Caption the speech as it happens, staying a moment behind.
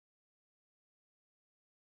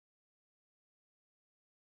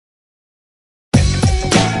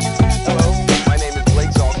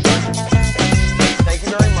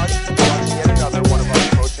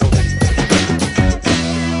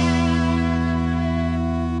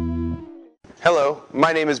Hello,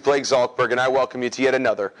 my name is Blake Zalkberg and I welcome you to yet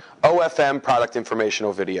another OFM product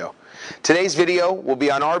informational video. Today's video will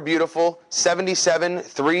be on our beautiful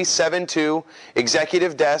 77372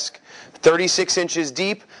 executive desk, 36 inches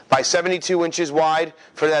deep by 72 inches wide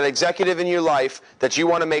for that executive in your life that you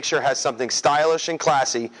want to make sure has something stylish and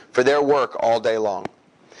classy for their work all day long.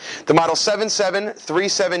 The model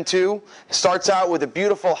 77372 starts out with a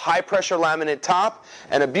beautiful high-pressure laminate top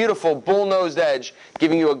and a beautiful bull-nosed edge,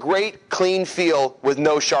 giving you a great clean feel with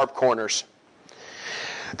no sharp corners.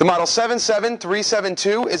 The model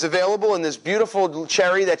 77372 is available in this beautiful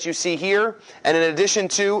cherry that you see here, and in addition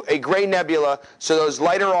to a gray nebula, so those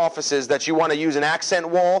lighter offices that you want to use an accent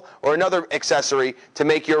wall or another accessory to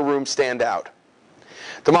make your room stand out.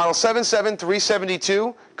 The model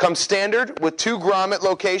 77372 comes standard with 2 grommet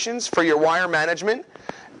locations for your wire management,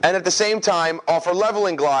 and at the same time offer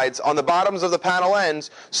leveling glides on the bottoms of the panel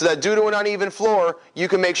ends so that due to an uneven floor, you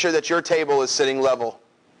can make sure that your table is sitting level.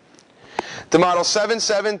 The model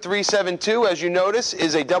 77372, as you notice,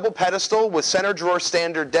 is a double pedestal with center drawer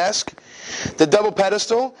standard desk. The double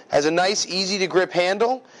pedestal has a nice, easy to grip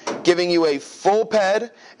handle, giving you a full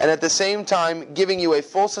ped, and at the same time giving you a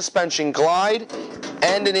full suspension glide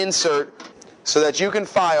and an insert so that you can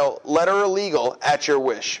file letter or legal at your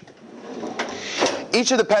wish. Each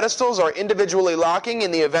of the pedestals are individually locking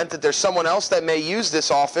in the event that there's someone else that may use this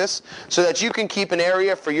office, so that you can keep an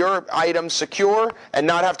area for your items secure and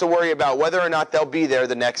not have to worry about whether or not they'll be there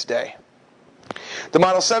the next day. The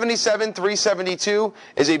model 77372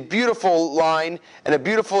 is a beautiful line and a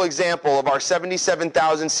beautiful example of our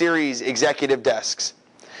 77,000 series executive desks.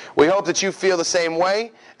 We hope that you feel the same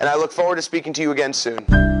way, and I look forward to speaking to you again soon.